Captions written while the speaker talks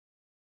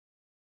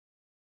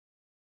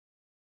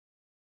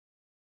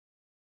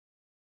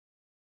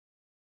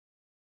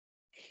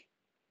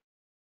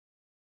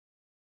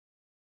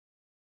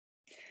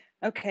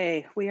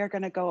Okay, we are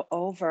going to go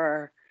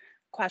over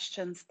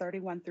questions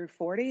 31 through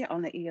 40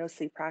 on the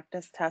EOC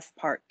practice test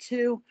part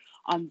 2.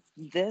 On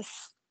this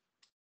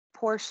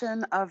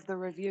portion of the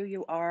review,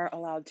 you are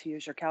allowed to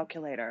use your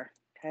calculator.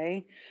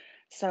 Okay,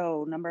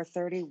 so number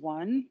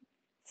 31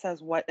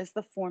 says, what is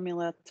the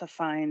formula to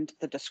find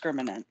the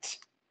discriminant?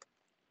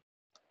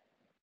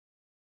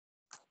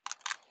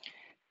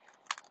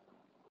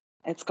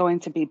 It's going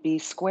to be b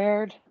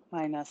squared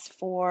minus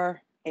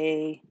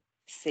 4ac.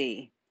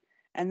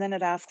 And then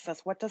it asks us,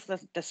 what does the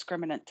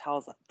discriminant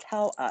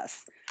tell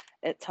us?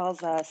 It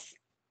tells us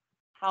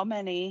how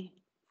many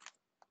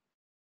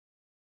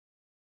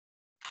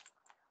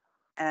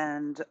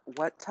and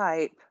what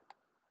type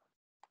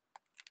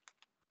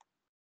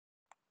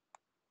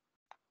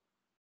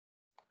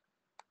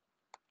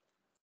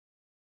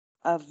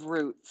of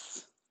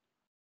roots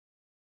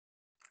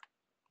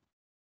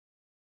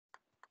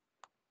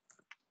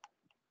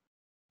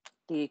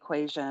the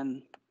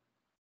equation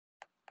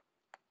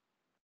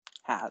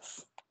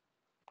has.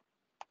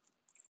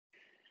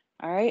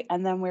 All right,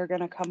 and then we're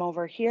going to come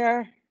over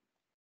here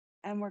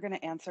and we're going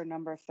to answer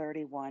number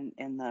 31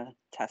 in the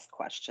test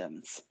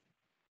questions.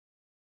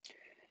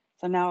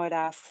 So now it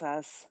asks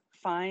us,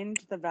 find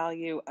the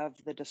value of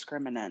the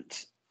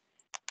discriminant.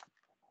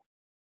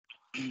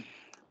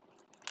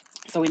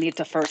 So we need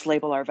to first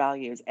label our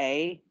values.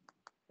 A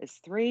is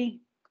 3,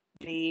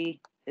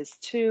 B is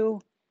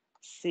 2,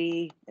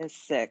 C is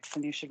 6.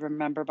 And you should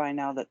remember by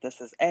now that this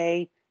is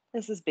A,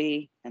 this is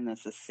B, and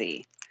this is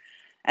C.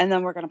 And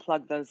then we're going to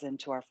plug those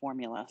into our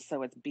formula.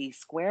 So it's b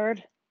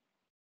squared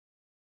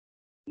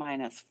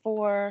minus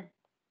 4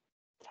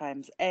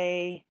 times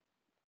A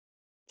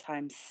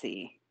times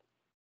C.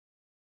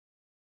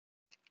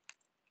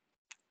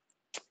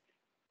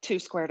 2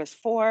 squared is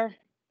 4.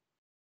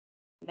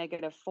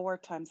 Negative 4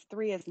 times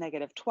 3 is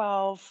negative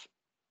 12.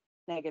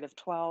 Negative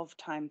 12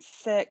 times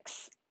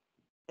 6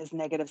 is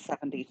negative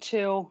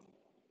 72.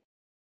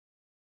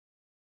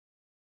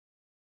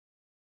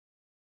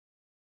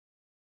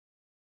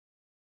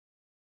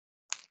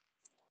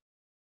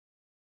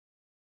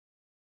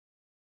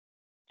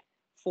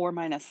 4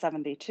 minus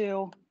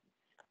 72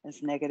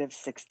 is negative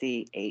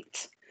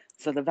 68.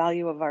 So the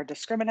value of our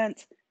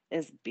discriminant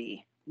is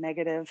B,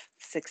 negative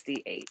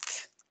 68.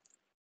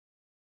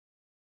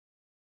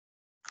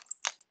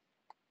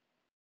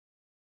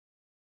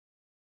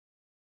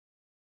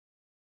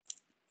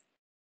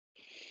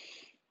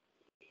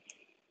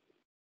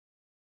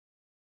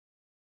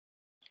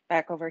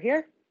 Back over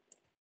here.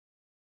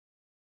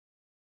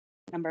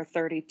 Number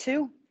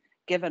 32,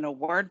 given a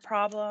word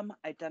problem,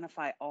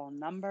 identify all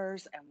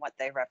numbers and what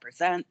they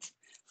represent.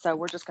 So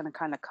we're just going to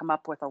kind of come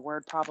up with a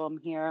word problem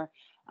here.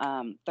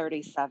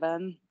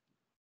 37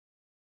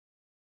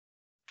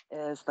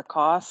 is the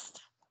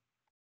cost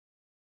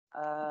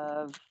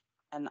of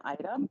an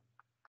item.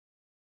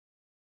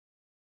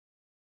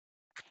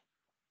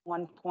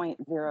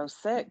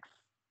 1.06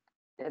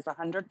 is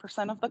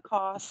 100% of the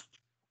cost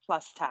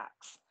plus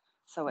tax.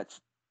 So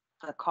it's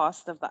the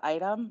cost of the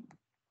item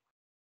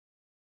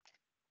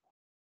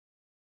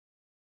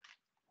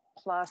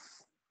plus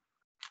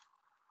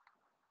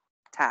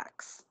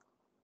tax.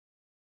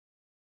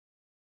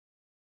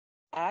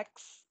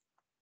 X,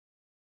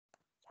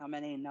 how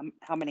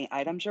many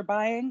items you're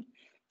buying.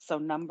 So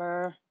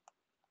number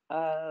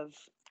of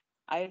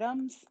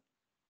items.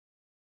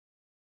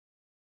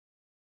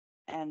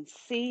 And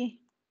C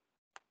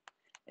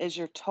is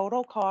your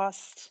total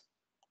cost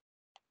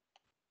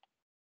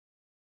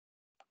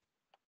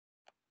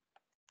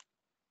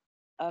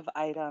of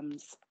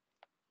items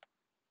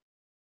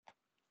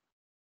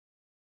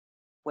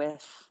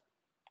with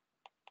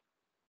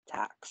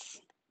tax.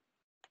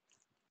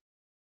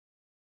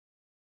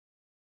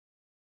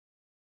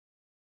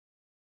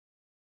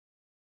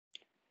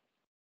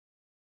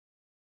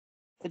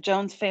 The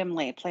Jones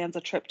family plans a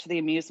trip to the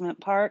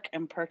amusement park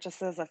and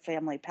purchases a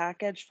family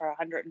package for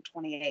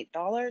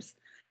 $128.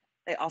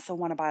 They also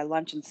want to buy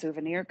lunch and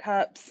souvenir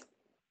cups.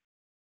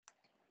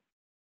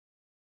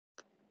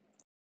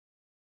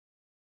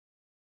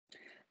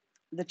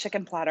 The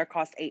chicken platter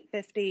cost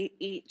 $8.50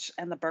 each,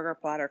 and the burger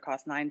platter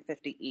cost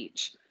 $9.50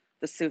 each.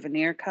 The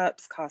souvenir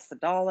cups cost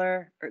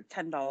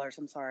 $10,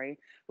 I'm sorry,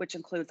 which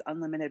includes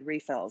unlimited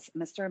refills.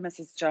 Mr. and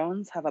Mrs.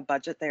 Jones have a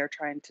budget they are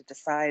trying to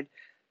decide.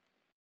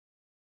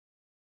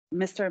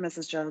 Mr. and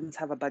Mrs. Jones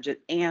have a budget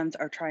and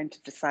are trying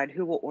to decide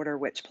who will order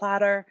which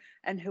platter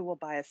and who will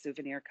buy a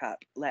souvenir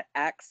cup. Let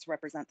X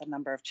represent the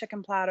number of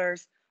chicken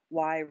platters,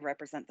 Y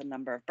represent the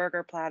number of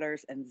burger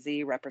platters, and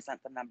Z represent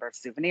the number of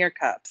souvenir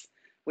cups.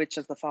 Which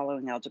of the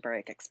following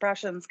algebraic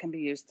expressions can be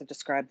used to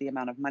describe the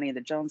amount of money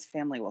the Jones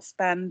family will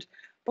spend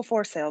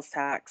before sales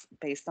tax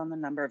based on the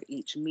number of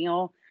each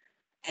meal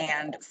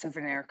and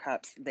souvenir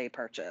cups they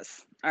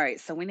purchase? All right,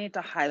 so we need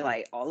to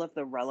highlight all of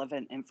the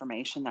relevant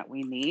information that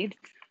we need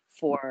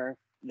for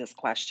this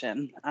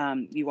question.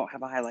 You won't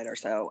have a highlighter,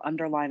 so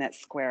underline it,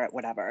 square it,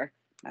 whatever.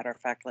 Matter of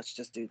fact, let's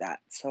just do that.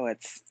 So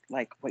it's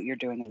like what you're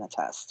doing in the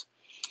test.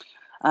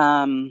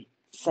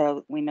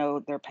 So we know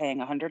they're paying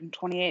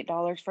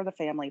 $128 for the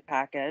family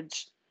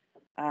package.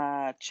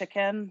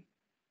 Chicken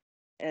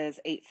is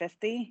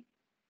 $8.50.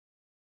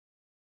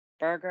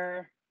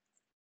 Burger,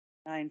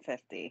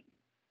 $9.50.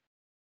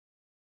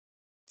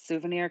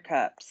 Souvenir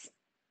cups,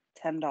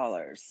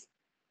 $10.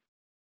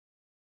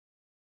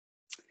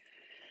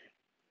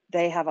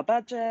 They have a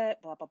budget,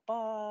 blah, blah,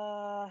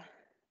 blah.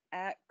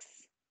 X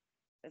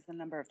is the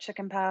number of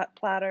chicken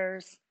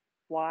platters.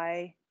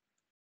 Y,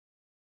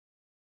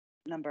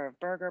 number of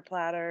burger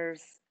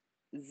platters.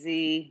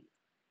 Z,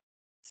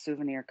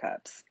 souvenir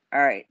cups.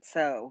 All right,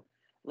 so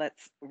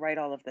let's write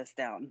all of this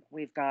down.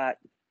 We've got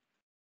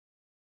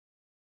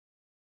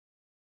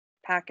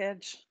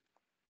package,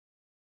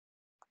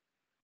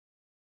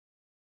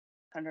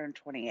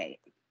 128.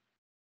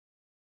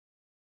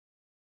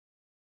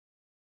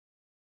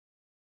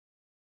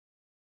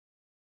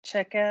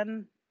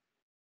 Chicken,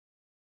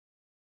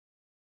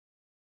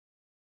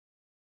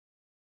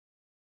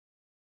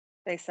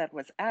 they said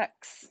was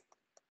X,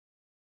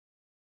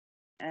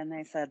 and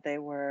they said they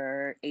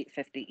were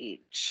 $8.50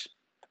 each.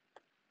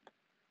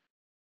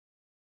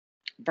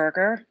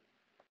 Burger,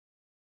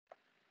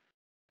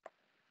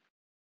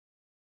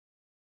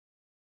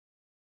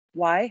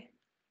 Y,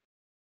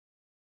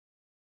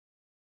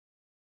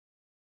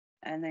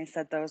 and they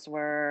said those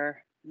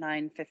were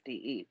 $9.50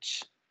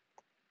 each.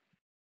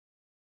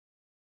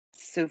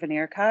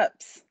 Souvenir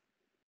cups,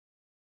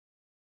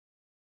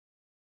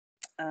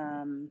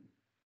 we'll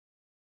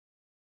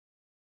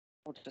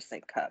just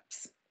say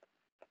cups,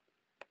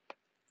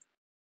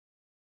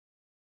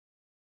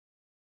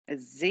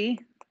 is Z,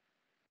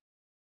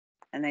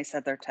 and they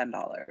said they're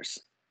 $10.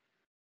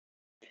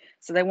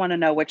 So they want to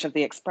know which of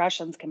the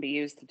expressions can be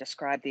used to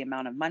describe the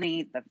amount of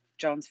money the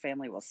Jones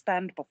family will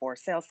spend before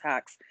sales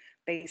tax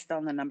based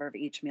on the number of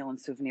each meal and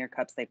souvenir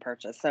cups they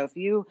purchase. So if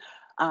you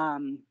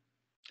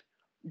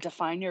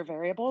define your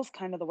variables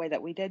kind of the way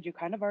that we did, you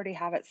kind of already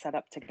have it set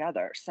up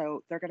together.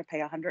 So they're going to pay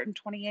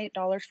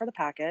 $128 for the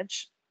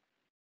package.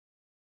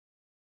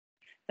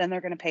 Then they're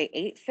going to pay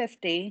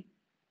 $8.50.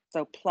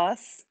 So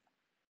plus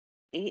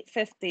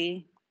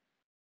 $8.50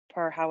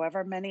 per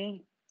however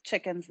many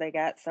chickens they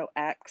get. So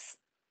X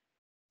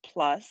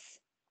plus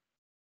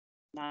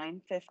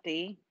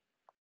 $9.50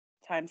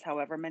 times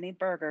however many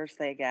burgers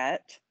they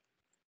get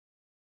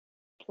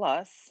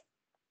plus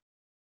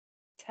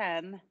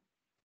 10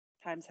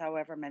 times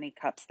however many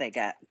cups they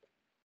get.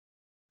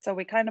 So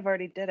we kind of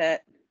already did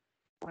it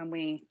when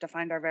we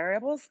defined our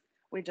variables.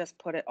 We just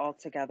put it all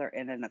together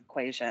in an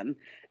equation.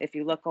 If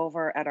you look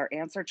over at our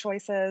answer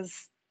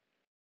choices,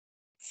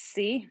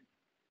 C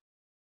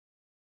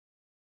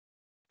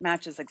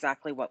matches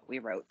exactly what we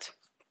wrote.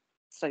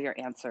 So your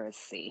answer is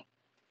C.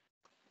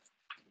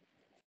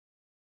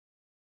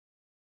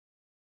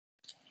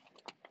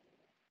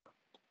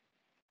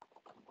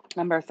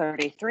 Number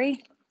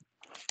 33,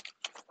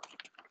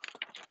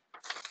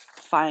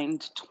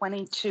 find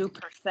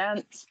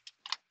 22%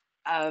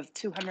 of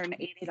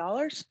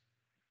 $280.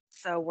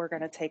 So we're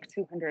going to take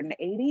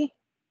 280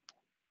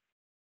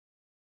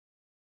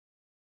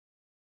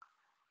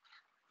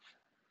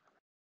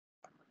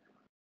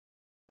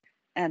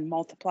 and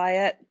multiply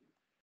it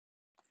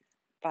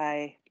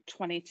by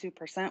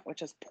 22%,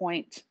 which is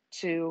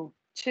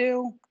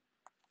 0.22.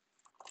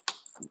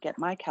 Get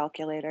my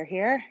calculator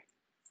here.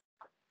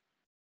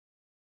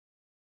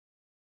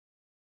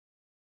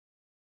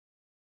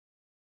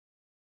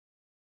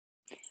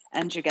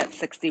 And you get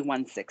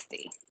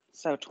 6160.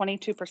 So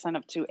 22%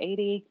 of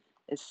 280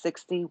 is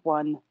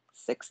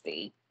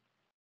 6160.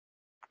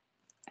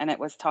 And it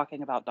was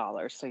talking about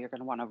dollars, so you're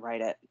going to want to write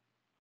it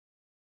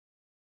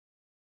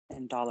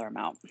in dollar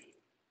amount.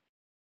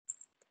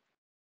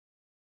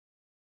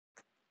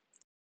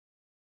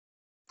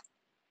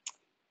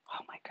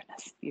 Oh my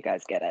goodness, you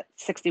guys get it.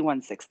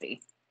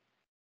 6160.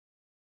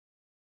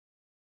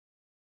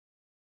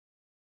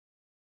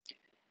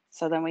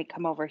 So then we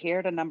come over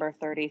here to number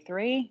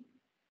 33.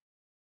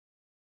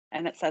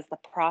 And it says the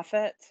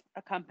profit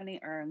a company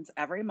earns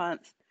every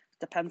month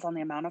depends on the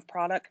amount of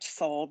product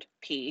sold,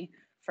 P,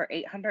 for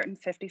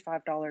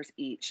 $855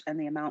 each, and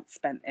the amount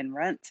spent in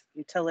rent,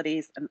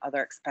 utilities, and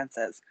other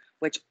expenses,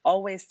 which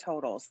always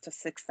totals to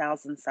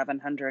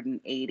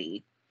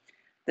 $6,780.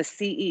 The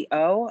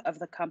CEO of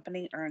the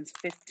company earns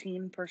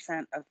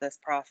 15% of this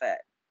profit.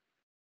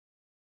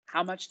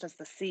 How much does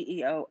the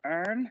CEO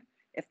earn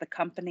if the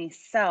company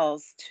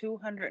sells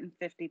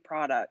 250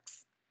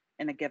 products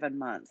in a given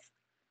month?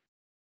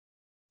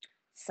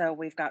 So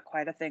we've got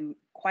quite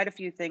a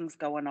few things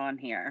going on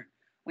here.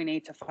 We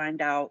need to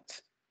find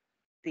out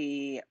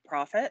the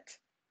profit,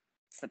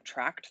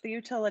 subtract the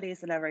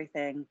utilities and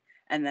everything,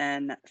 and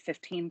then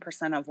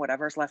 15% of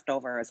whatever's left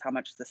over is how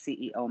much the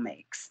CEO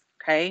makes.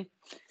 Okay.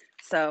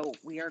 So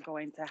we are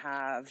going to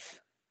have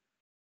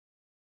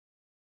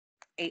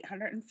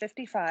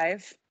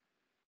 855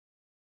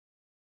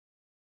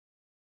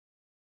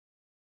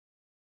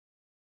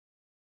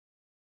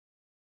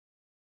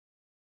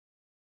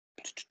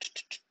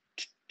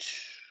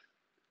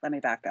 let me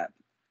back up.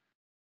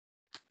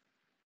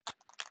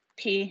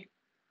 P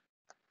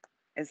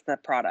is the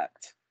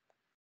product.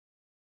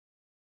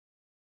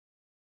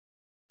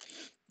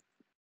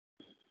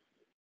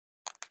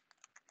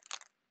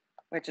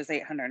 which is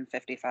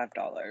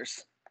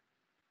 $855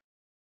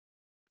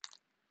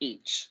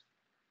 each.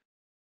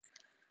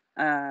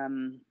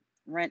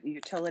 Rent,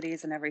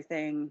 utilities, and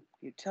everything.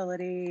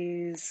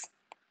 Utilities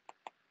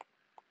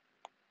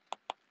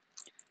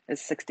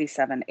is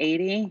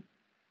 $67.80.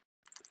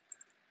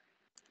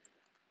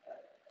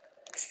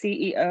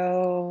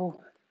 CEO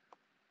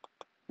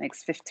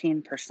makes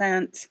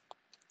 15%,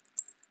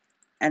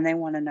 and they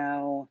want to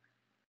know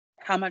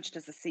how much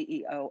does the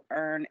CEO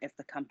earn if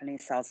the company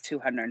sells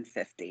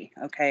 250.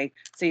 Okay,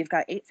 so you've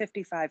got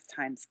 855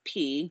 times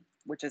P,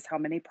 which is how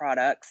many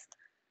products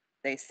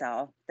they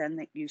sell.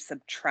 Then you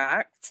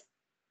subtract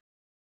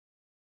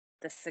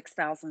the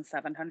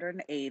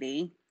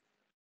 6,780.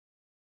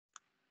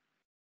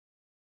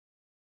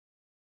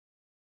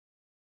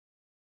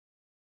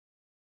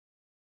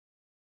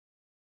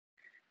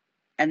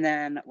 And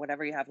then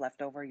whatever you have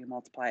left over, you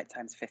multiply it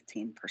times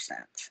 15%.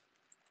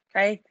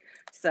 Okay,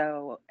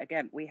 so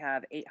again, we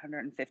have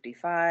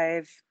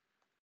 855.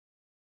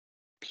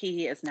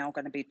 P is now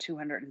going to be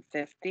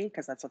 250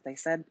 because that's what they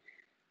said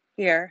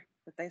here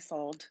that they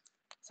sold.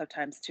 So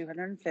times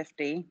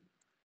 250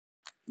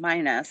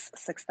 minus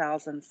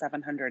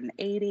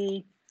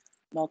 6,780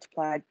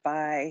 multiplied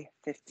by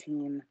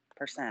 15%.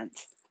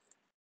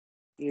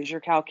 Use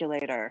your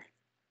calculator.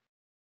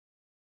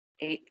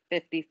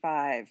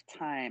 855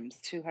 times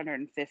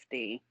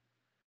 250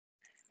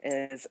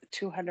 is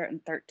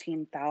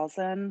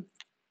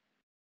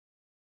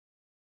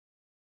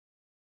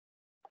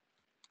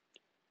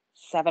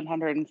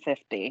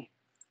 213,750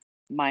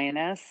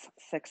 minus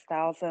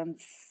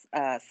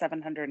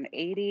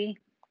 6,780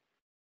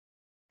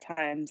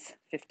 times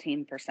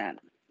 15%.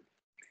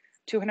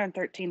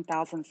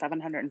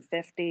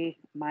 213,750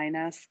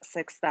 minus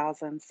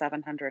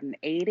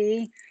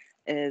 6,780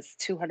 is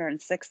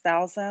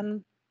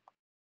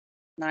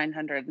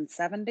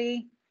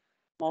 206,970.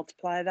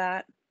 Multiply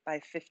that by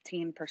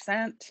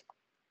 15%.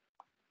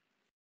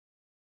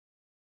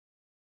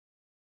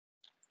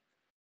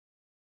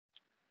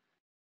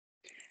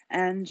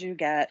 And you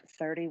get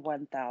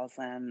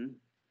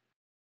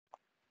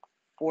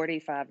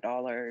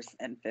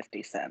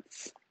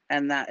 $31,045.50.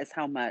 And that is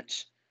how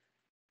much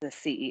the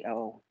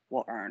CEO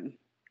will earn.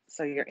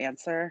 So your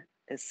answer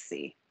is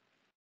C.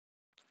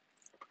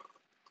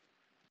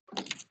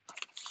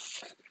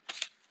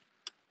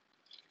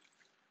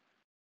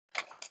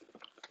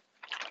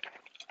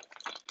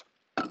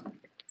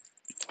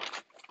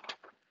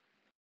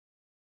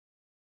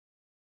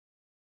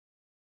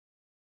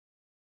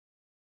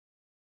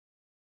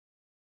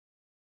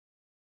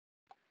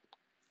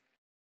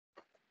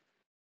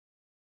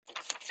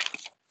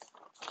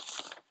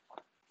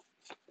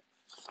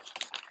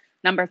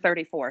 Number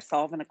 34,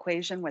 solve an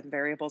equation with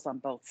variables on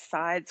both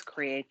sides,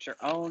 create your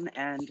own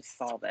and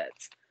solve it.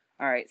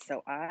 All right,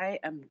 so I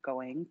am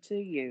going to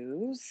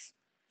use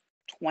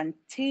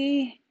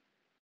 20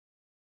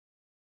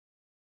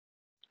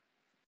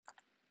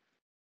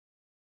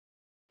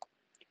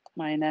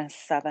 minus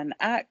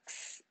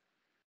 7x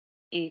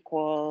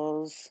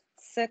equals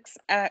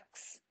 6x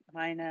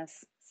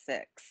minus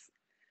 6.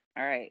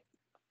 All right,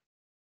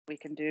 we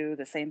can do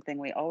the same thing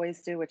we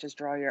always do, which is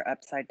draw your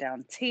upside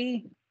down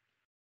T.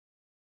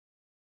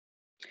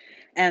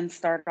 And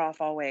start off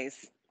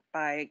always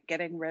by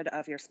getting rid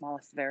of your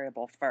smallest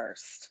variable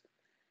first.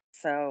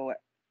 So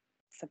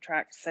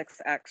subtract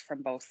 6x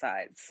from both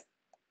sides.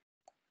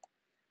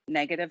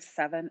 Negative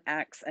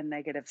 7x and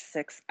negative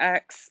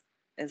 6x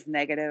is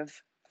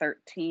negative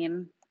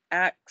 13x.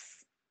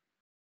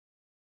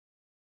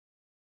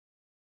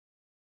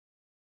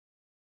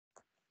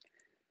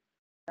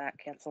 That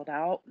canceled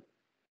out.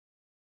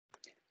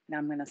 Now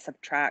I'm going to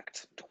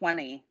subtract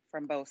 20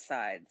 from both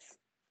sides.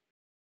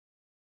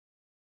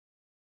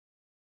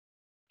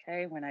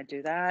 Okay, when I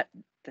do that,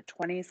 the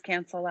 20s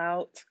cancel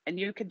out. And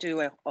you could do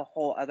a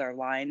whole other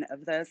line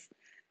of this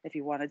if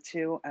you wanted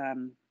to. I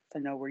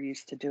know we're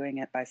used to doing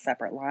it by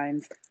separate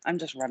lines. I'm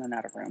just running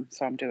out of room,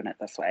 so I'm doing it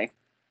this way.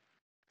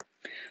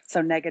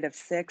 So negative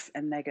 6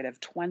 and negative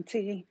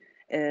 20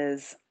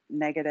 is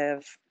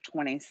negative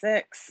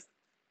 26.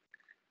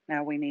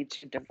 Now we need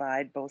to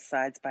divide both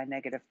sides by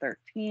negative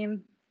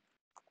 13.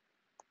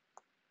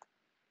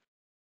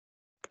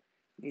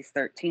 These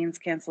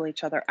 13s cancel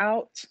each other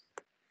out,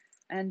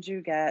 and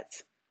you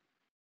get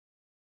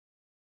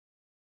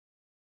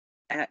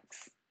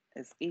x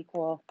is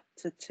equal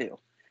to 2.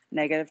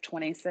 Negative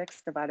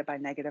 26 divided by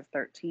negative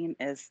 13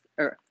 is,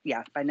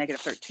 by negative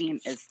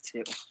 13 is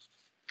 2.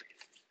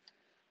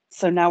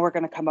 So now we're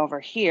going to come over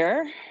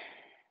here.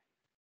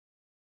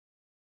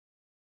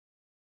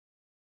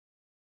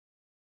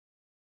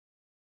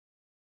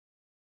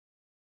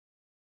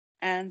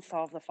 And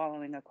solve the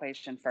following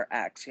equation for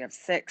x. You have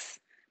 6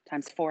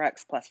 times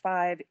 4x plus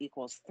 5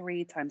 equals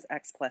 3 times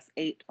x plus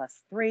 8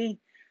 plus 3.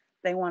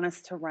 They want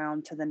us to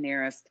round to the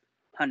nearest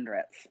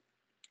hundredth.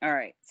 All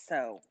right,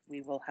 so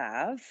we will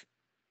have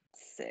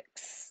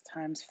 6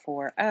 times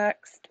 4x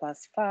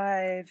plus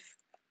 5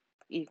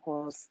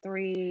 equals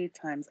 3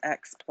 times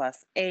x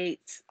plus 8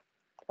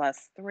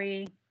 plus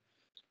 3.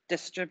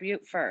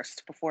 Distribute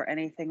first before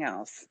anything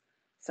else.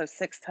 So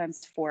 6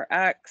 times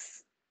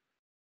 4x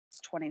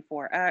is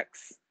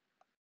 24x.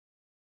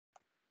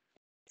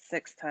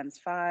 6 times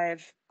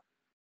 5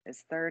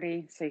 is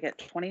 30. So you get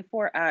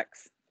 24x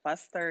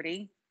plus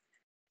 30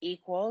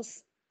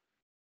 equals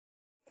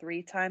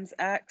 3 times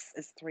x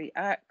is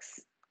 3x.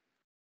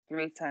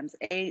 3 times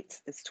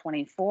 8 is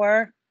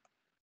 24.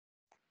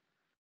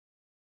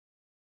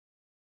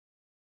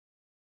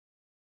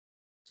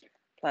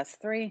 Plus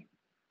 3.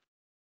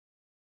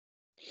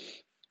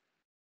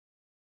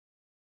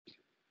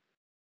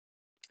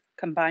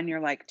 Combine your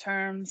like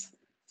terms.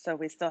 So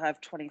we still have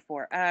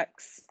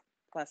 24x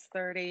plus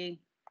 30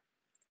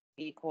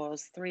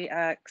 equals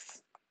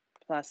 3x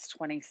plus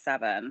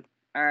 27.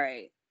 All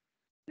right.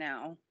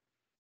 Now,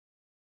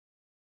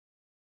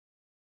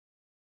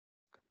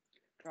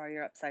 draw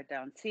your upside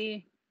down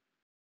T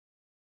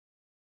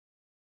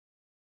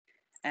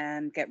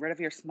and get rid of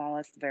your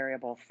smallest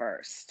variable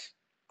first.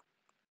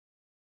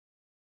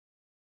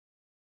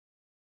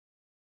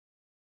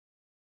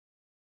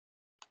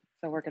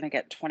 So we're going to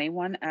get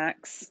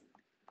 21x.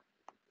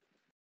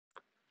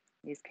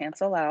 These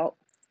cancel out.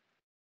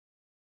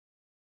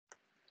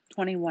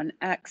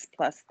 21x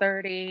plus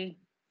 30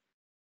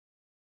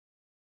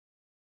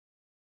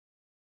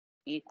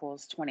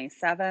 equals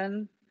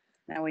 27.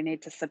 Now we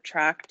need to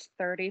subtract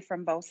 30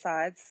 from both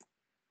sides.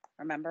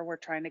 Remember, we're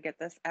trying to get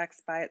this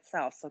x by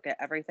itself, so get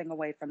everything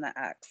away from the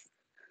x.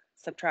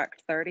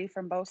 Subtract 30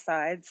 from both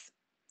sides.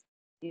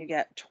 You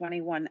get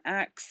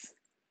 21x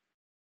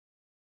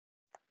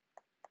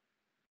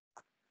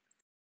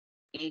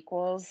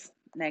equals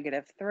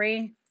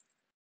 -3.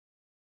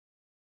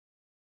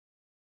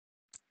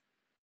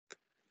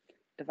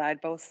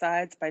 Divide both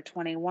sides by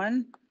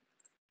 21.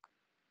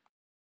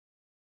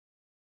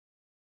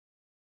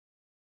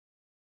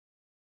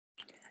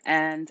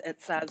 And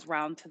it says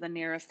round to the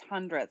nearest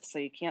hundredth, so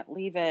you can't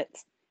leave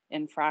it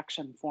in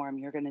fraction form.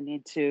 You're going to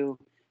need to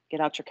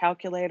get out your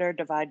calculator,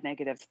 divide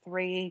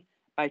 -3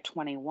 by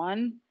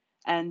 21,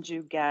 and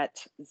you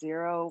get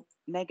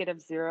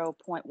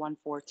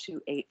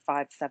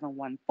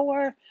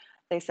 -0.14285714.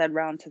 They said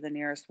round to the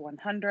nearest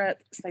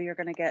 100th, so you're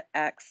going to get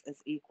x is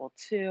equal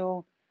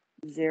to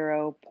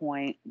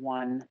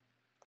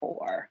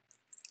 0.14.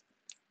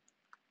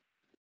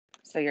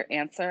 So your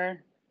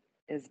answer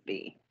is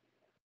B.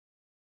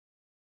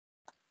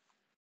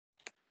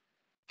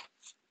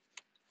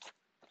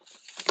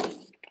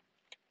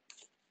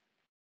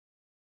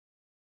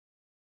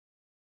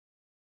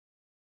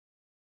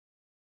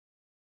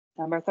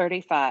 Number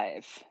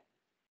 35.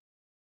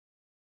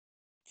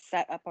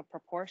 Set up a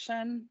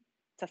proportion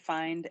to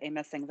find a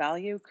missing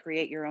value,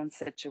 create your own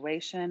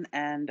situation,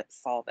 and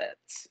solve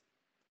it.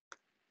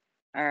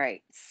 All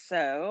right,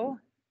 so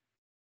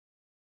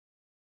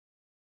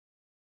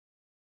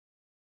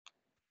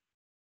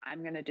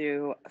I'm going to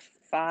do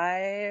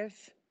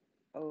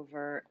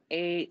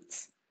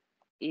 5/8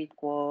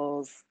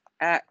 equals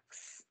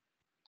x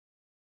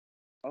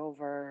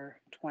over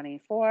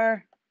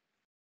 24.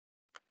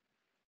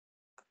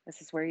 This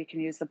is where you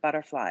can use the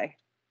butterfly.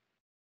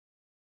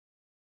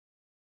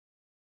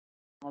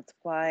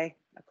 Multiply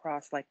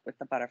across like with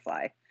the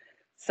butterfly.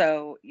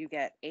 So you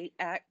get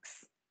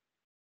 8x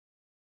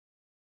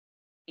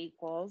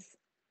equals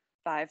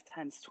 5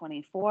 times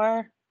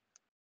 24,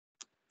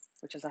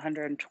 which is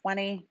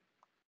 120.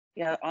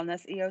 Yeah, on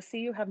this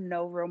EOC, you have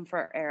no room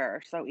for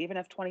error. So even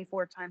if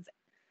 24 times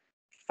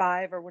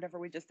 5 or whatever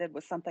we just did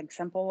was something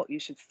simple, you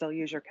should still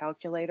use your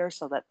calculator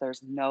so that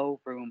there's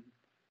no room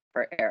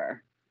for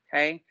error,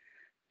 okay?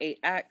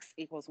 8x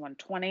equals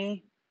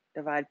 120.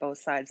 Divide both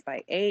sides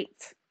by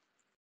 8.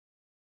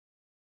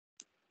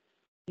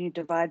 You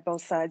divide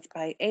both sides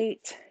by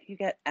 8, you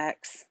get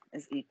x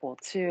is equal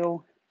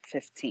to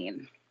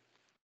 15.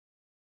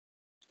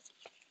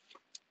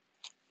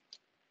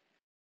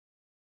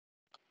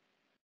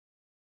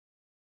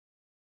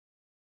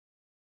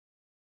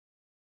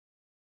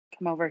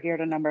 Come over here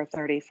to number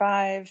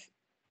 35.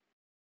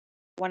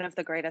 One of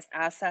the greatest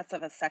assets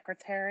of a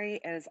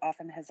secretary is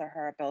often his or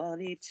her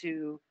ability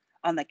to,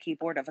 on the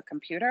keyboard of a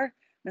computer.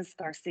 Ms.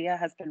 Garcia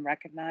has been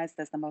recognized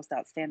as the most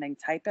outstanding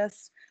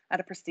typist at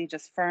a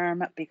prestigious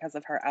firm because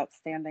of her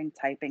outstanding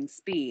typing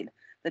speed.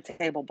 The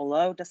table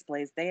below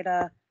displays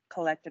data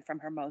collected from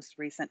her most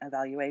recent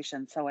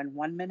evaluation. So in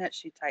 1 minute,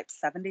 she types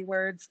 70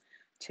 words,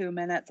 2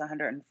 minutes,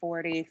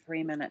 140,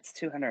 3 minutes,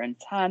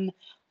 210,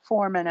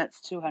 4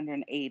 minutes,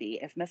 280.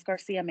 If Ms.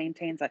 Garcia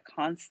maintains a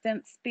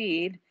constant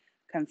speed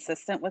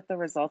consistent with the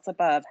results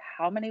above,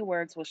 how many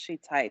words will she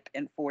type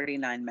in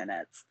 49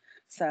 minutes?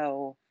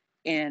 So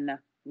in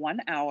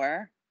 1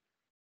 hour,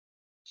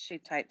 she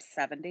types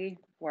 70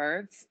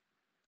 words.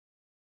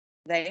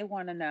 They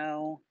want to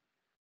know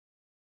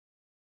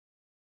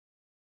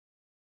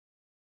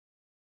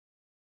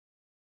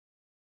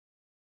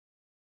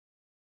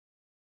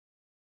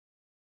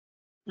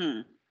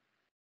the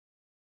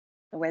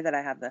way that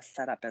I have this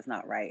set up is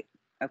not right.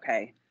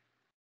 Okay.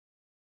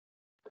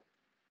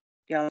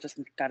 Y'all just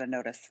got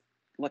to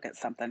look at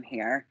something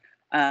here.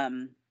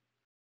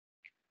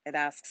 It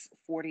asks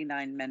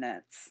 49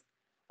 minutes.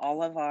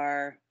 All of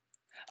our,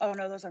 Oh,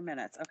 no, those are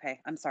minutes. Okay,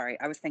 I'm sorry.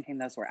 I was thinking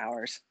those were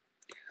hours.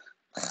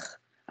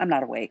 I'm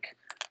not awake.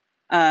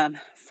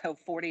 So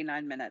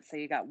 49 minutes. So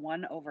you got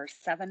 1 over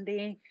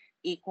 70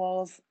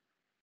 equals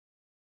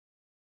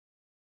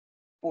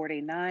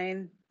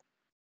 49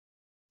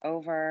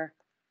 over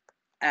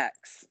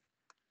X.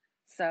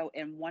 So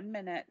in 1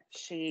 minute,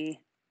 she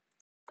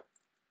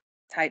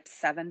types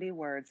 70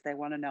 words. They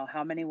want to know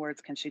how many words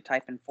can she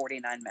type in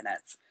 49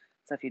 minutes.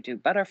 So if you do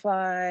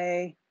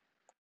butterfly,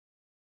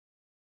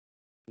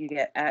 you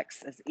get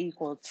X is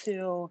equal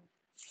to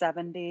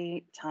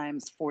 70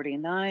 times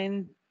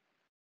 49,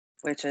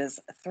 which is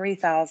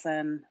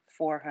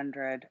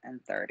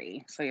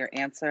 3,430. So your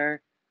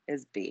answer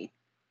is B.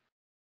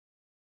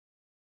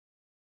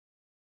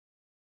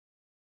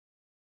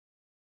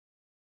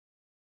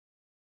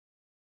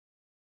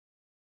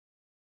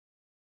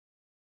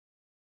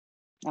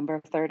 Number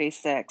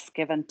 36,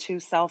 given 2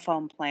 cell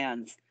phone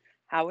plans,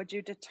 how would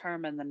you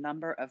determine the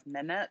number of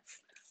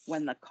minutes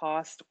when the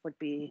cost would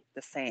be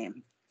the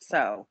same?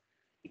 So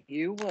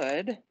you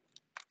would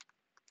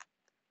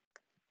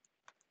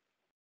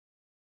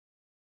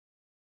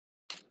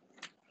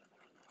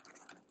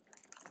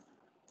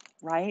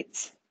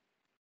write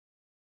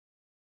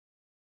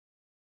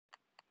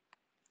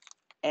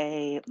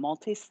a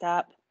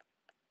multi-step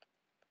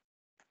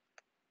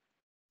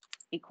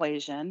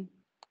equation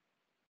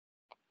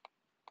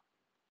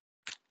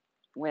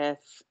with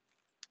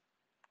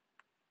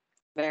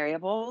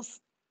variables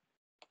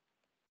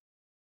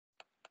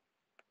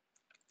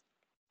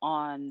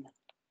on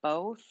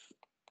both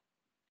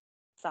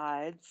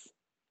sides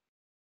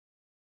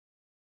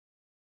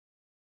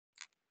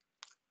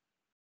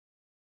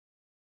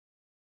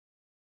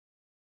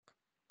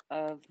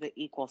of the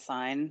equal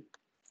sign.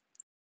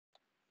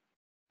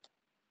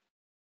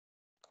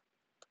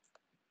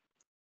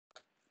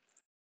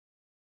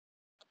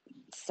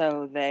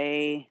 So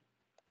they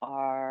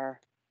are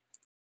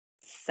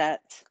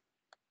set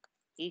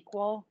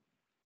equal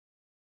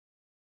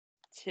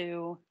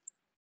to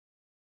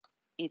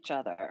each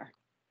other.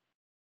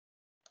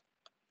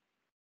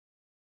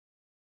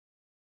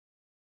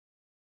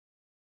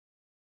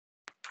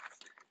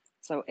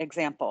 So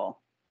example,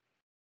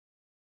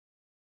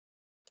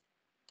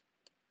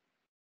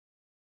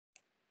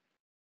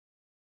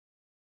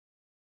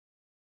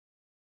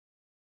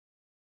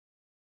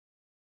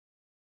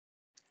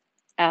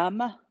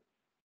 M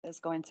is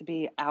going to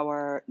be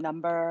our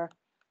number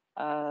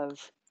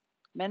of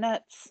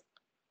minutes.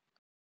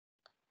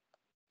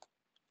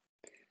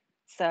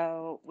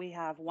 So we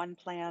have one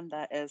plan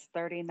that is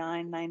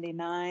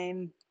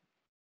 $39.99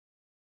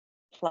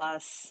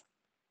 plus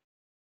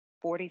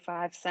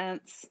 45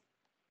 cents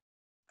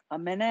a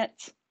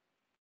minute.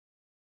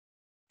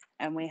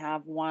 And we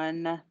have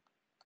one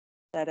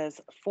that is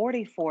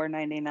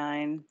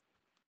 $44.99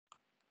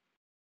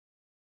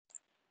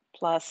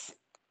 plus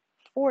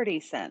 40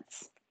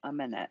 cents a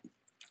minute.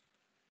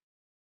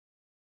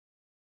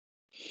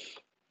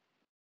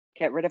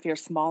 Get rid of your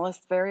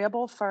smallest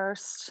variable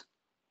first.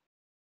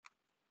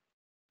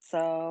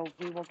 So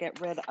we will get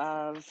rid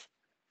of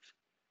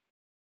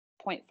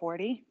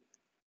 0.40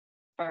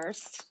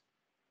 first.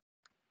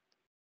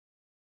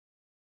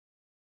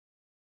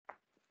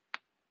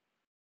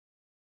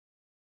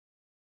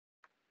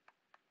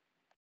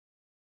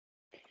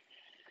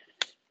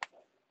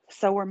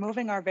 So we're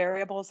moving our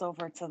variables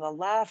over to the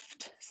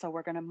left. So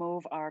we're going to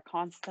move our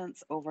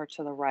constants over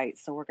to the right.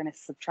 So we're going to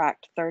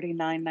subtract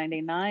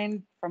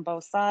 $39.99 from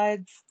both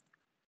sides.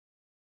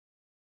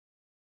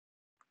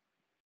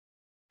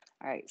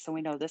 All right, so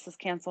we know this is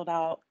canceled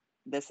out.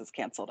 This is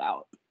canceled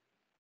out.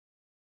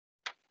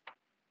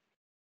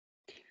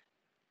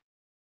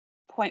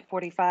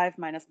 0.45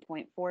 minus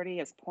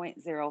 0.40 is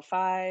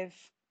 0.05.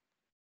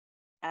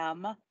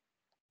 M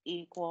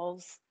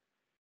equals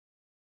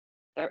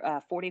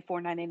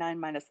 $44.99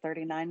 minus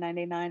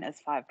 $39.99 is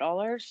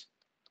 $5.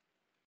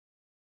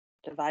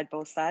 Divide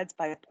both sides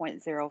by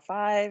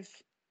 0.05.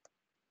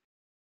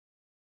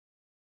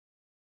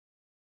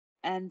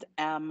 And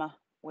M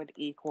would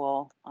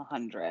equal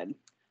 100.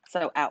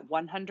 So at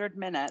 100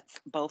 minutes,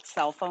 both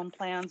cell phone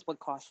plans would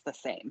cost the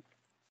same.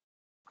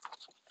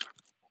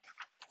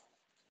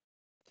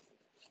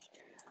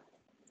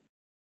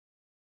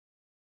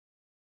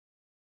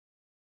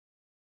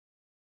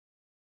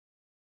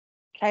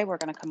 Okay, we're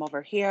going to come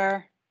over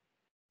here.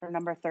 For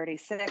number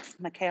 36,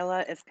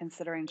 Michaela is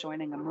considering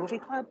joining a movie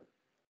club.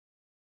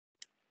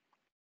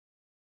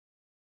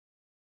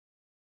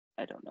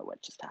 I don't know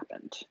what just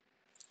happened.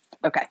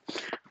 Okay.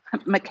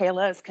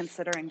 Michaela is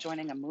considering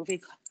joining a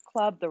movie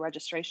club. The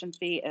registration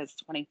fee is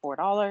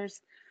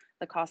 $24.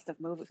 The cost of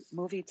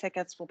movie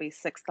tickets will be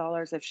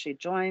 $6 if she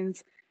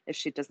joins. If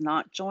she does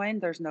not join,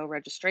 there's no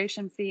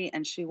registration fee,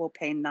 and she will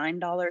pay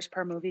 $9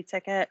 per movie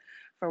ticket.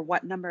 For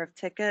what number of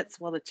tickets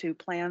will the two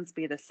plans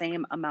be the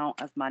same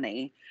amount of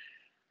money?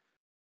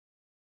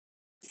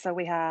 So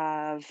we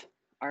have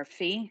our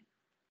fee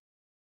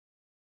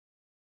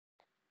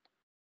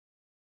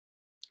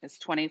is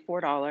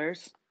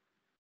 $24.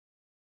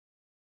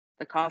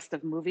 The cost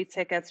of movie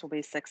tickets will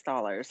be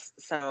 $6.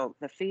 So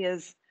the fee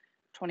is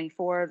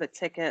 24, the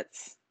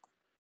tickets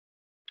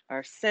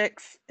are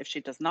 $6. If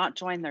she does not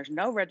join, there's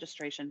no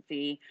registration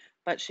fee,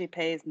 but she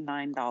pays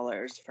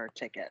 $9 for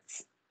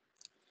tickets.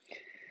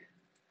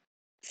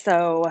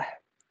 So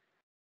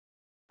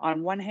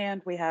on one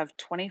hand, we have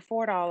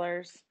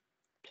 $24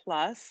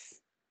 plus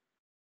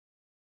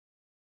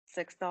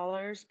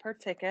 $6 per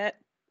ticket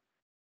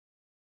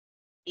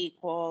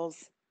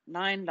equals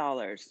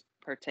 $9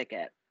 per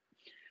ticket.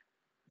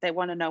 They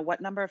want to know what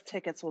number of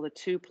tickets will the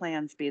two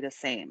plans be the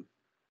same.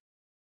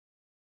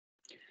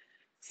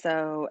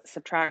 So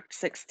subtract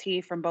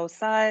 6t from both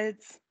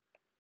sides,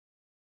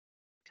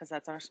 because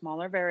that's our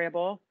smaller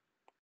variable.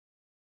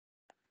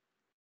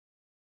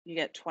 You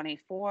get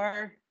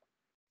 24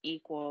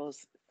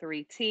 equals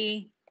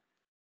 3t.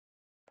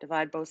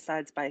 Divide both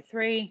sides by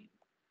 3,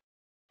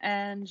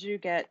 and you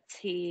get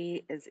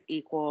t is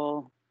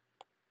equal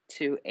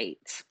to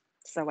 8.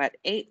 So at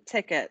 8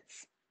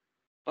 tickets,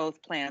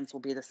 both plans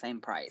will be the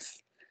same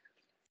price.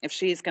 If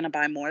she's going to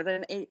buy more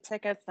than 8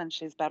 tickets, then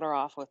she's better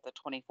off with the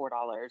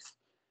 $24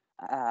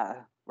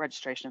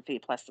 registration fee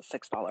plus the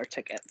 $6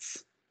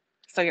 tickets.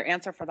 So your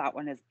answer for that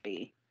one is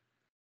B.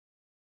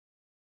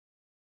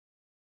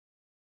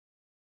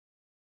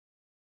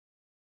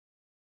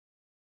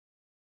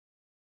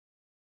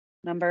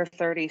 Number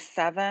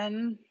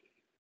 37.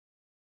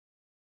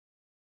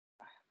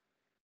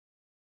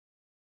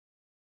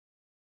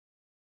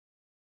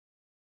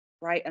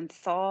 Write and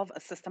solve a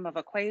system of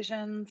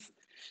equations.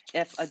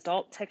 If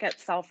adult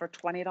tickets sell for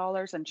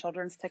 $20 and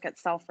children's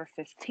tickets sell for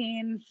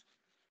 $15,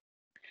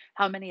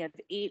 how many of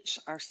each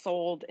are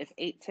sold if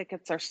 8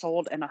 tickets are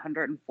sold and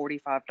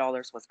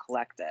 $145 was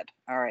collected?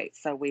 All right,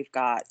 so we've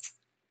got,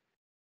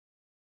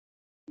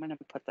 I'm going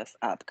to put this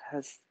up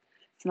because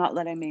it's not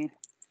letting me,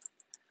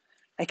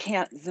 I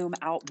can't zoom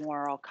out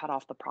more, I'll cut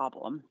off the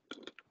problem.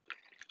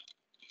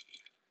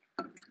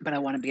 But I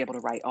want to be able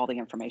to write all the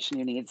information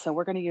you need. So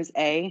we're going to use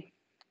A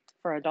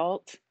for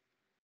adult.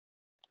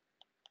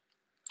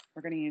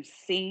 We're going to use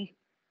C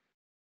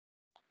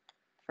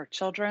for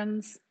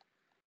children's.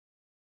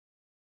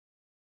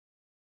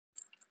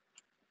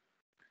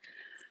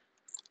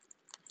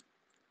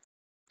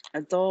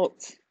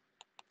 Adult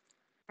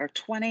are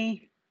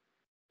 20,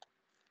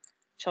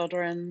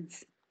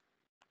 children's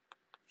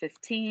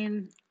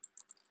 15.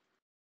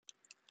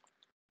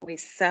 We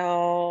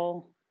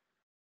sell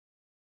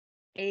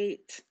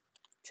 8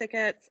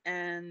 tickets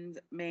and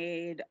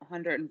made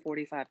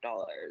 $145.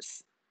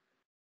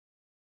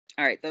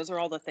 All right, those are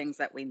all the things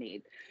that we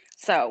need.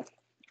 So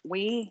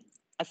a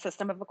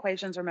system of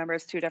equations, remember,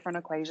 is 2 different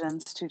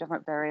equations, 2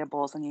 different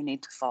variables, and you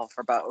need to solve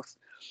for both.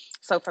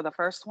 So for the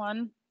first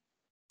one,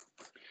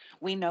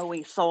 we know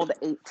we sold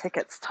 8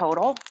 tickets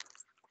total.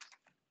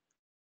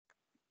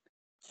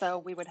 So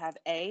we would have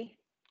A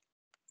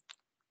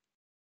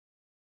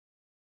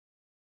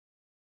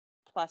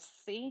plus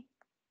C.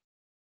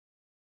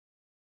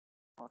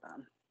 Hold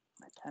on,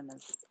 my pen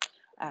is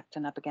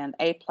acting up again.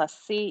 A plus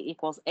C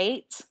equals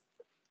 8,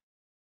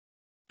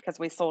 because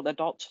we sold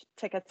adult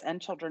tickets and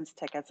children's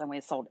tickets, and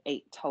we sold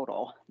 8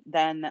 total.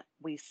 Then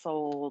we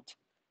sold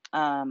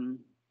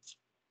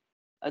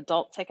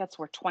adult tickets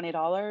were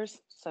 $20,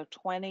 so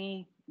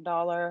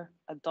 $20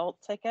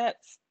 adult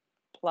tickets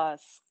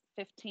plus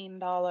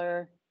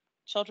 $15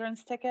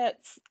 children's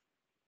tickets,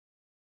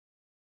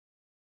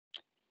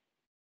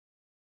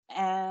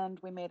 and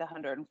we made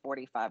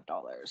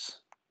 $145.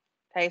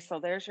 Okay, so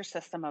there's your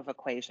system of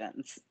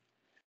equations.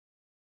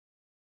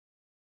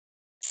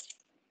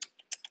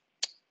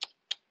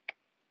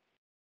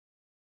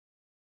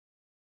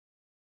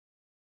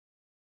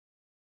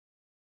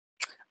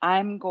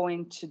 I'm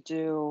going to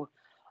do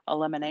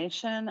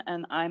elimination,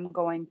 and I'm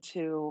going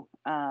to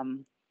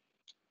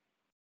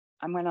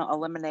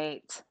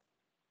eliminate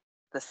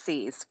the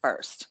C's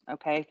first,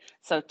 okay?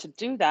 So to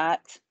do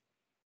that,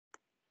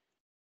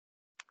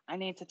 I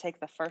need to take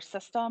the first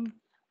system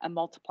and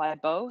multiply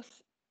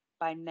both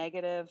by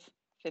negative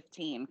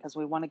 15, because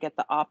we want to get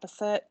the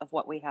opposite of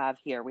what we have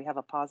here. We have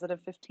a positive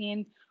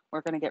 15.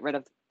 We're going to get rid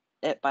of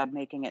it by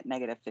making it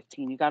negative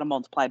 15. You got to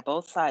multiply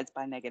both sides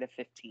by negative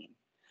 15.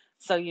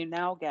 So you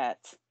now get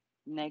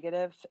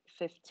negative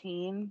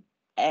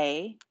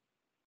 15A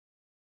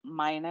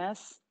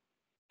minus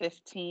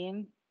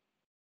 15C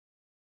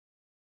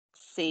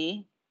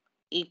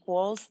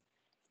equals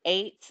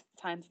 8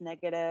 times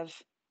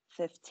negative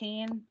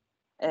 15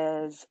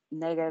 is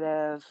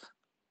negative,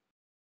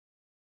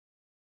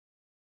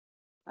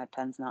 my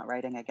pen's not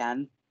writing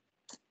again,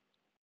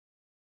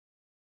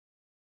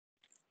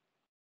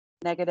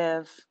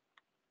 negative,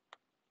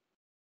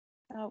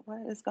 oh,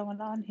 what is going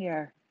on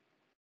here?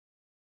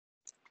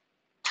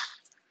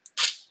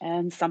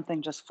 And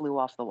something just flew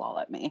off the wall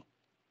at me.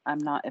 I'm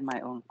not in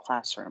my own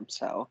classroom,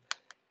 so,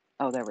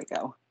 oh, there we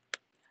go.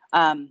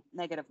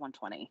 Negative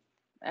 120,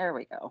 there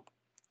we go.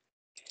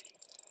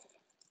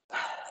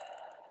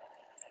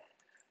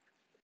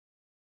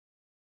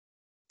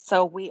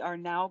 So we are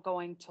now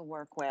going to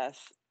work with,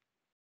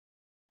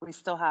 we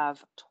still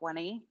have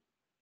 20A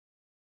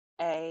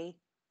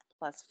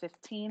plus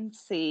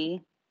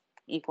 15C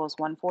equals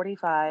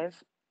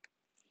 145.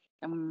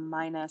 and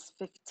minus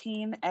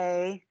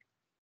 15A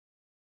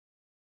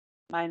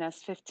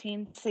minus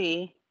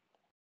 15C.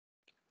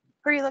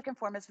 Who are you looking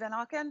for, Ms. Van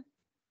Auken?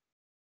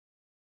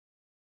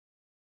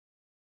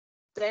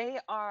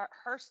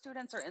 Her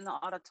students are in the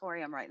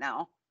auditorium right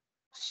now.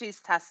 She's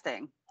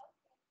testing.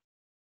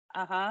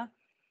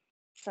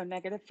 So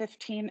negative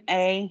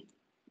 15A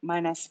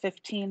minus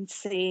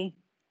 15C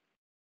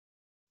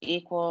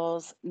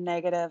equals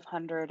negative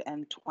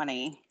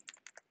 120.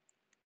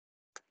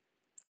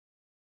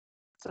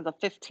 So the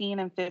 15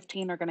 and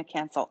 15 are going to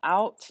cancel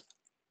out.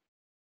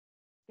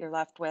 You're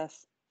left with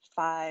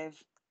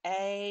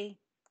 5A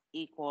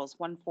equals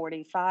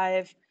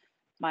 145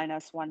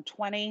 minus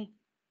 120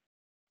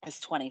 is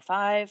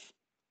 25.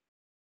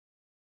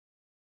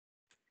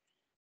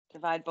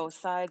 Divide both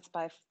sides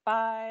by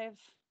 5.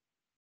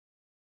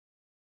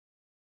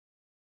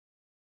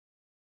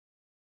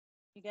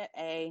 You get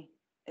A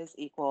is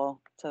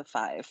equal to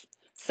 5.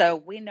 So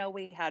we know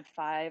we had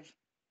 5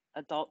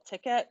 adult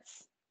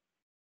tickets.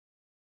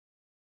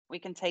 We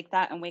can take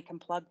that and we can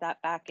plug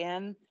that back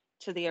in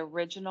to the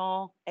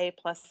original A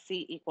plus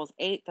C equals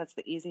 8. That's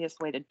the easiest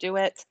way to do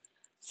it.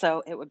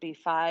 So it would be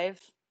 5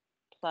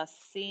 plus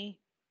C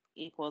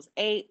equals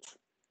 8.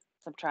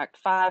 Subtract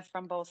 5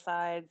 from both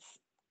sides,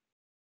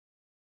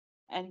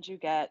 and you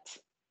get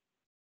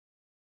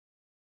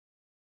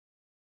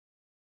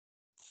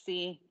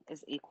C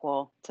is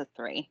equal to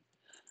 3.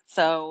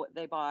 So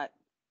they bought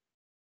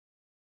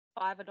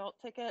 5 adult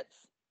tickets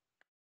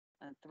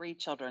and 3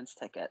 children's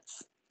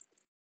tickets.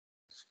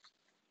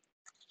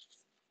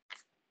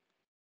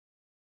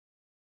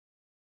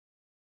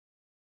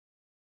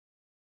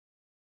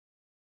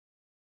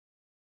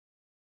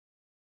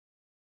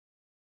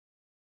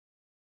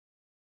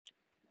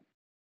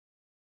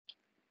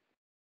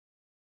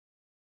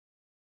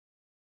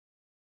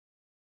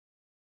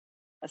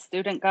 A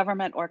student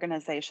government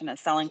organization is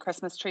selling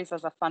Christmas trees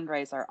as a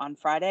fundraiser. On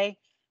Friday,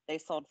 they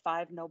sold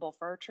 5 noble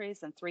fir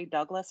trees and 3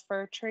 Douglas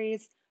fir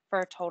trees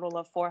for a total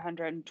of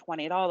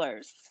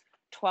 $420.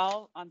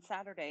 On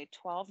Saturday,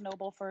 12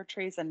 noble fir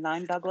trees and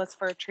 9 Douglas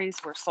fir trees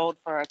were sold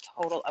for a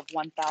total of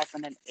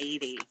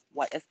 $1,080.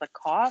 What is the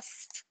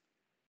cost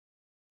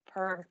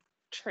per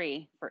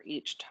tree for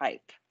each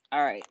type?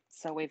 All right,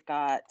 so we've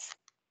got,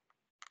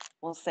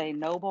 we'll say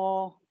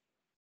noble.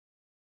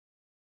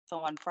 So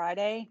on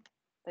Friday,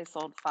 they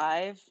sold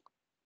 5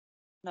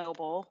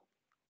 noble.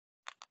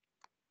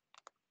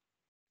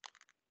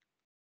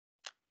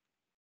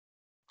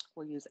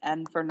 We'll use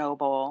N for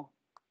noble,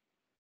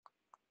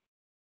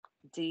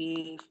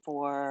 D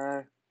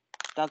for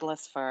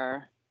Douglas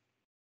fir.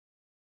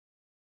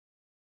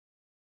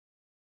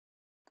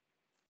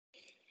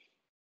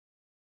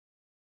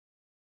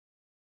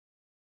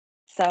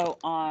 So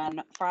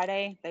on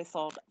Friday, they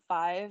sold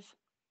 5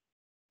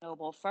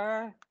 noble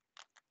fir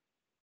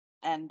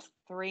and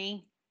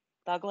 3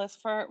 Douglas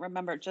fir.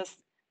 Remember, just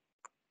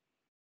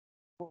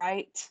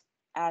write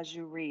as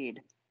you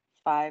read.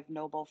 5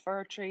 noble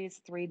fir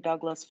trees, 3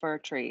 Douglas fir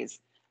trees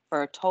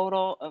for a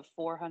total of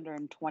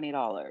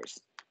 $420.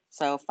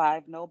 So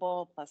 5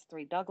 noble plus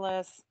 3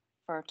 Douglas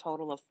for a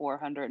total of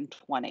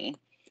 $420.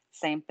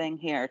 Same thing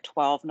here,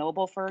 12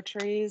 noble fir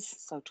trees,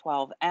 so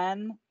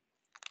 12N,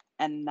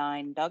 and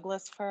 9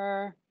 Douglas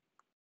fir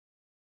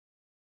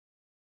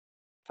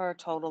for a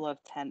total of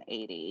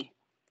 $1080.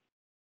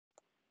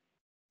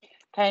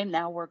 Okay,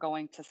 now we're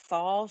going to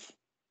solve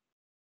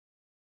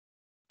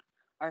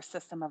our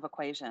system of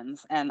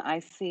equations. And I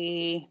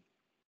see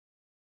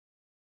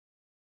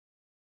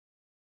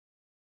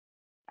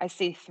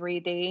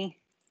 3D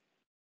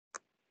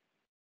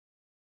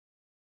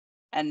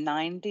and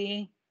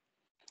 9D.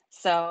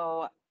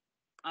 So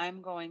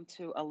I'm going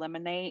to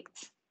eliminate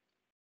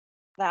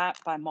that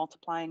by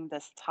multiplying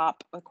this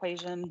top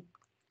equation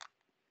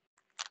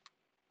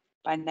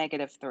by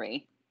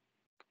 -3.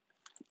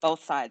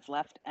 Both sides,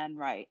 left and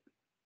right.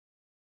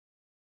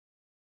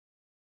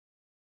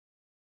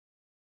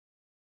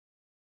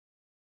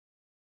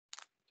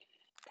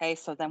 Okay,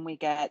 so then we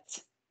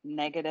get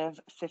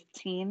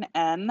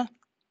 -15N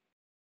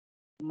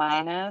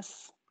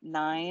minus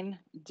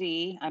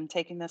 9D. I'm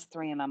taking this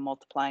 3 and I'm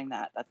multiplying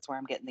that. That's where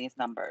I'm getting these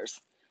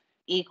numbers.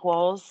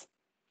 Equals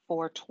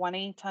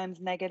 420 times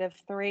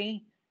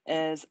 -3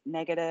 is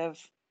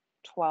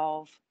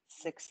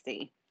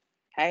 -1260.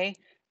 Okay,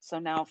 so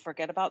now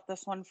forget about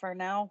this one for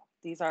now.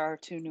 These are our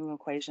 2 new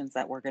equations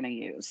that we're going to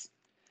use.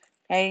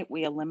 Okay,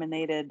 we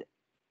eliminated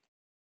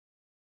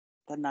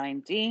the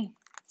 9D.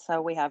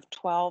 So we have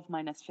 12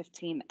 minus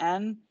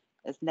 15N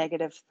is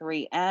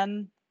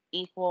 -3N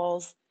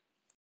equals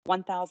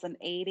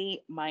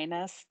 1080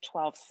 minus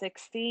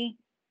 1260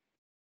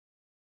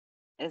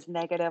 is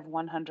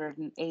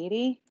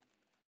 -180.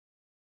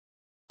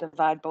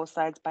 Divide both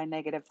sides by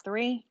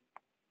 -3.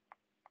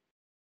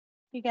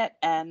 You get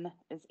N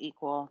is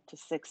equal to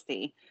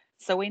 60.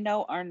 So we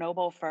know our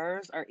noble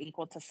firs are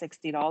equal to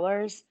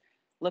 $60.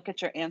 Look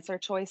at your answer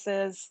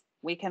choices.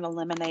 We can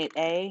eliminate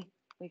A,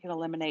 we can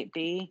eliminate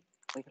B,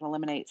 we can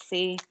eliminate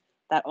C.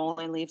 That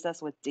only leaves us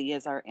with D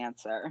as our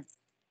answer.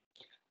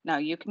 Now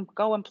you can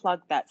go and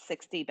plug that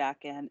 60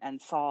 back in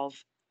and solve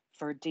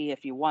for D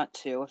if you want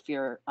to, if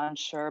you're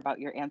unsure about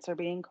your answer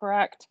being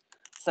correct.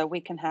 So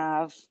we can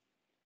have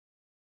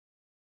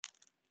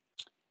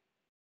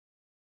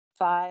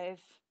 5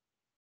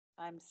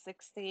 times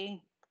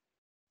 60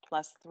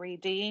 plus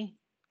 3D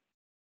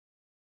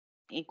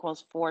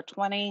equals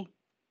 420.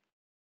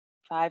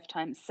 5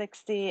 times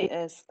 60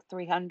 is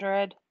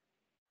 300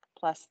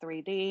 plus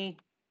 3D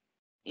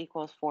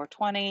equals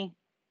 420.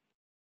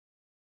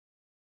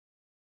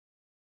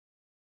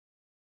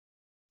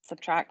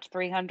 Subtract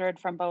 300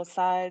 from both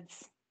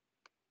sides.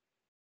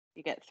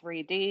 You get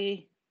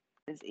 3D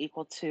is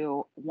equal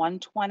to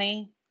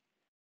 120,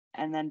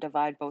 and then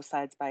divide both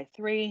sides by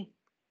 3.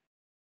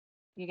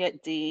 You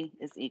get D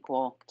is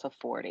equal to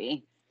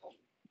 40.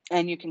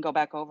 And you can go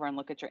back over and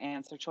look at your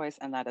answer choice,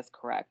 and that is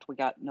correct. We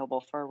got Noble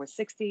fir was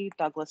 60,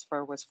 Douglas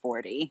fir was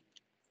 40.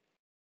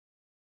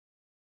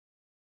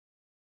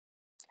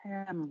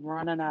 Okay, I'm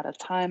running out of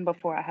time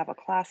before I have a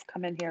class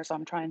come in here, so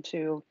I'm trying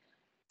to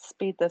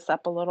speed this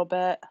up a little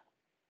bit.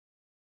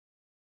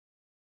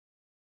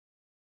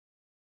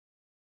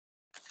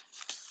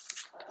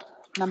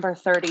 Number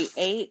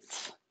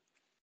 38,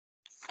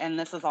 and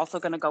this is also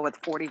going to go with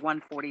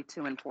 41,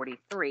 42, and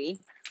 43.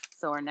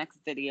 So our next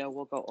video,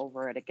 we'll go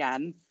over it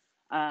again.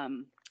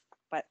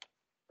 But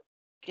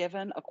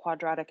given a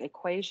quadratic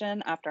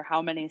equation, after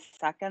how many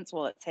seconds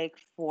will it take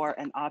for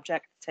an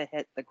object to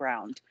hit the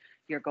ground?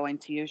 You're going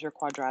to use your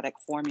quadratic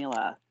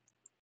formula,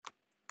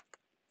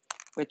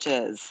 which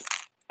is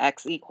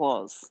x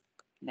equals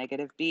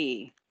negative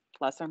b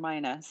plus or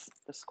minus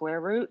the square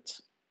root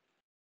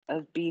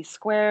of b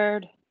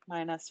squared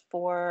minus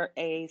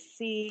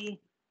 4ac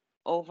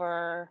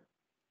over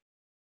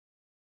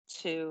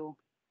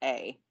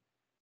 2a.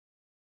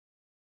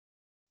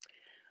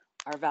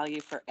 Our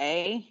value for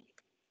a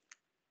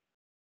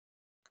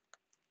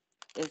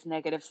is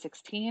negative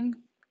 16,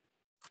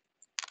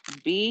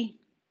 b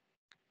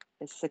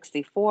is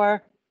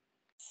 64,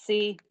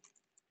 c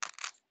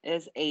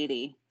is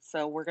 80.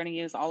 So we're going to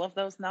use all of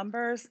those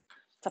numbers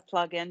to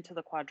plug into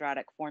the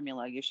quadratic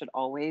formula. You should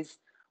always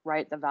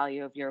write the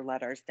value of your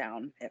letters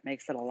down. It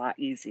makes it a lot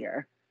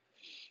easier.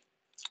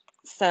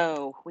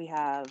 So we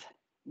have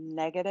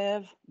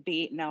negative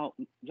b. Now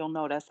you'll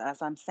notice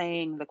as I'm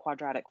saying the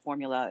quadratic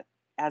formula,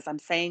 as I'm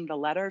saying the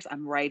letters,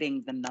 I'm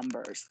writing the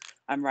numbers.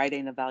 I'm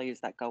writing the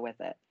values that go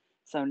with it.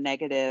 So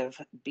negative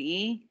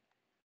b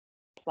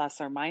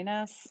plus or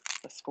minus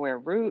the square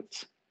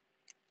root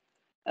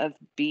of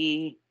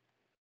b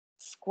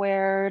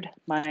squared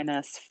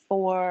minus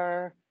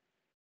 4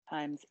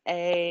 times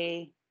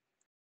a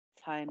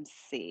times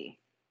c.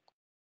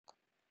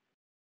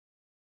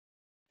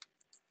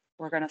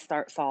 We're going to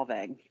start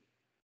solving.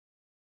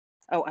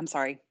 Oh, I'm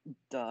sorry.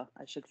 Duh,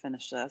 I should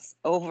finish this.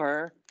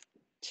 Over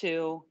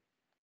 2a.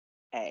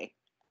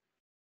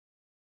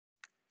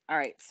 All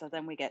right, so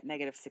then we get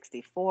negative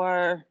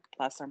 64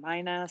 plus or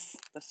minus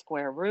the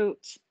square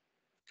root.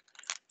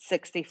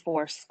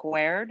 64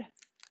 squared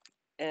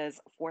is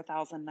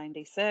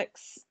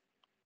 4,096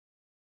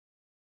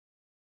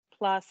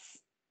 plus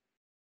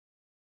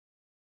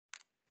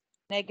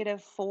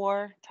negative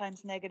 4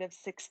 times negative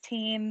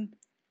 16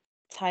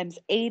 times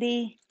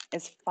 80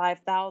 is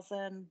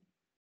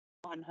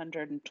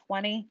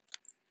 5,120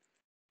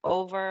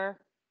 over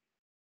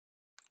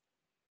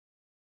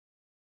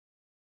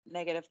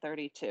negative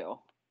 32.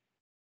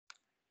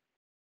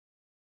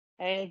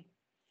 Okay,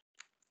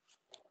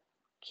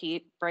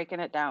 keep breaking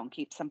it down,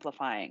 keep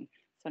simplifying.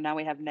 So now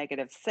we have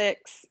negative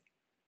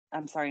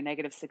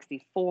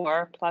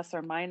 64 plus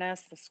or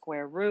minus the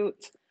square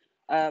root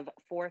of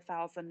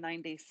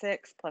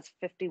 4,096 plus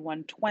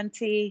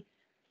 5,120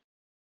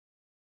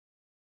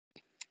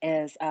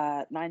 is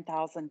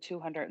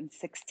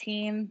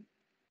 9,216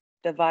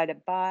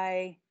 divided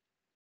by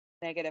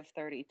negative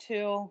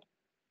 32.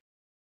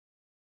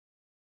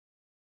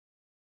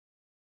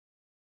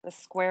 The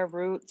square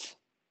root,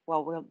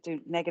 well, we'll do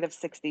negative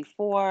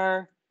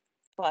 64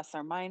 plus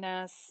or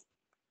minus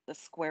the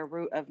square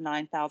root of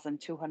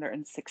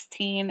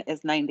 9,216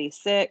 is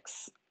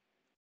 96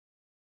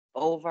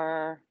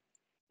 over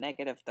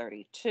negative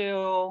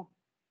 32.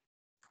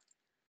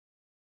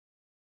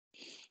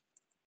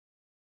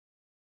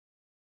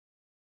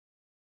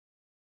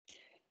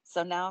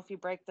 So now if you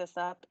break this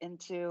up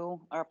into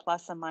our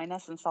plus and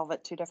minus and solve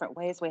it two different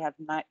ways, we have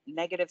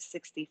negative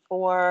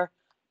 64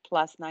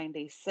 plus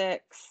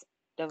 96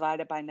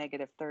 divided by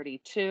negative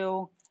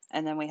 32.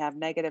 And then we have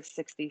negative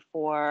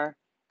 64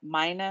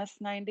 minus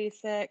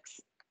 96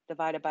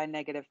 divided by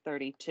negative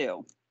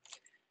 32.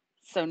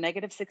 So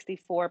negative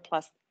 64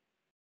 plus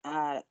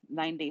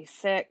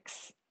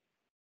 96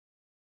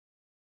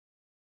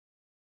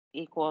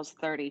 equals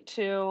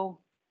 32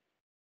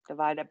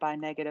 divided by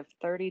negative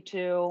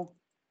 32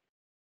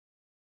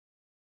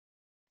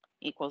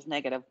 equals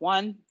negative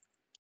 1.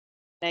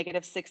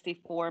 Negative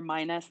 64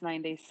 minus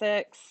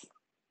 96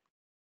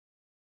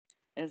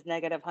 is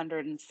negative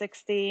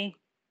 160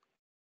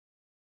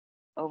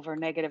 over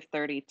negative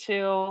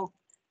 32.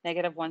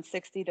 Negative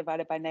 160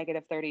 divided by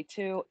negative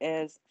 32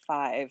 is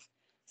 5.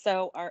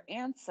 So our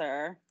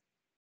answer,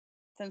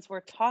 since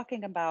we're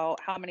talking about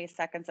how many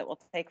seconds it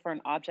will take for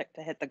an object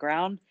to hit the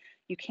ground,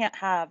 you can't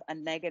have a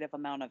negative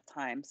amount of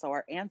time. So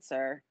our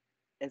answer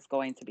is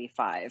going to be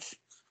 5. It's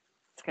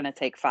going to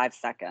take 5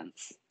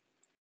 seconds.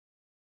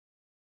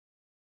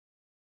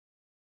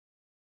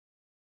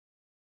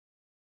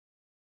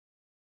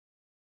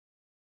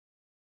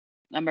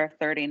 Number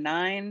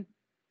 39.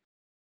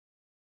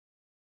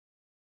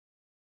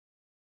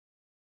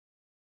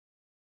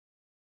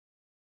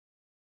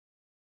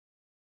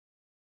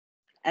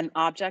 An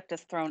object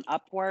is thrown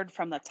upward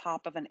from the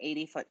top of an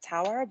 80-foot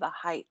tower. The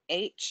height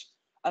h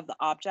of the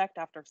object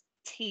after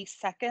t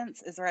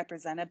seconds is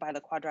represented by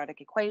the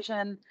quadratic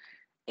equation.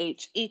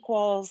 H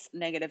equals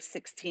negative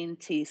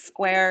 16t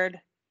squared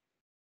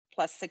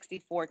plus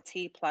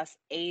 64t plus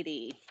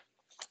 80.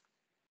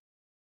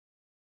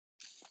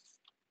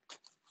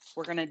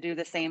 We're going to do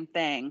the same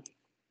thing.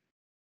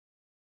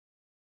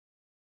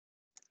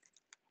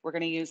 We're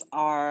going to use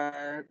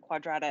our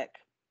quadratic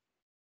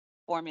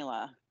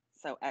formula.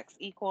 So x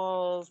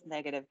equals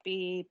negative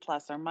b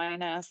plus or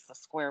minus the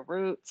square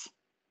root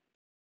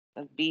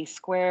of b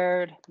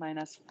squared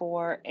minus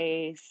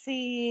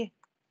 4ac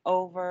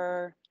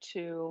over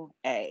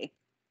 2a.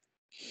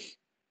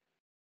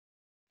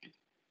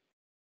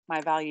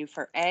 My value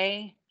for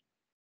a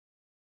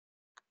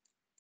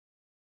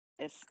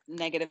is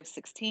negative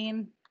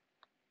 16.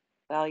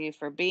 Value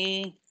for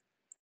b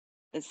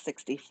is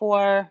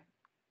 64.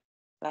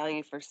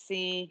 Value for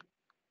c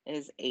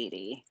is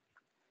 80.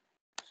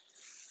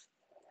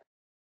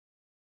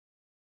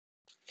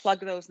 Plug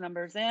those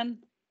numbers in.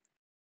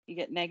 You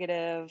get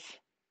negative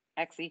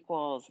x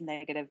equals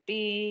negative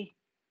b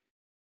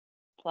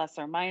plus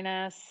or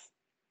minus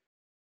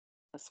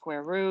the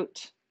square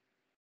root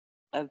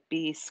of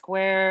b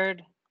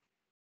squared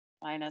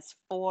minus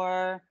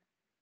 4ac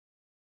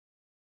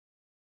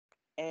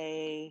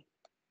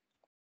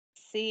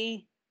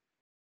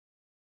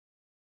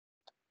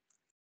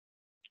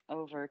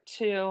over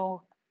 2a.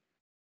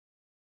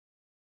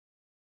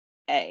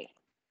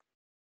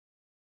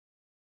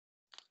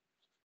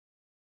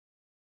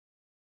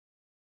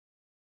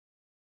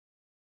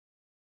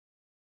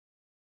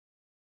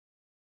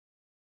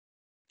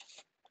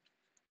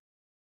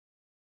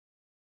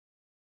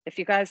 If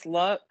you guys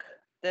look,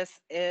 this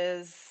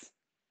is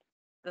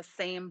the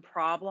same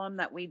problem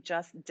that we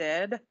just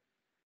did.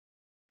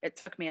 It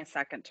took me a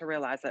second to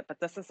realize it, but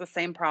this is the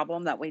same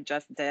problem that we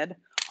just did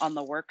on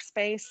the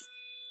workspace.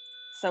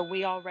 So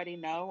we already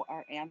know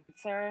our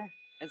answer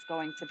is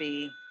going to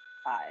be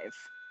 5.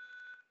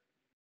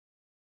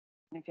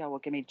 If y'all will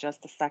give me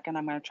just a second,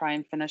 I'm going to try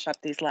and finish up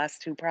these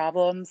last 2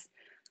 problems.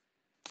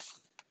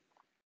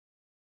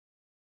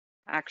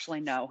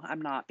 Actually, no,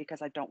 I'm not,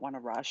 because I don't want to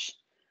rush.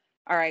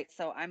 All right,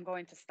 so I'm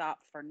going to stop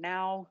for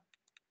now.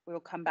 We will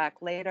come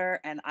back later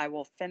and I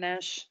will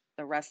finish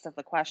the rest of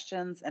the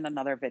questions in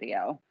another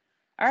video.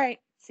 All right,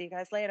 see you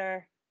guys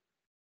later.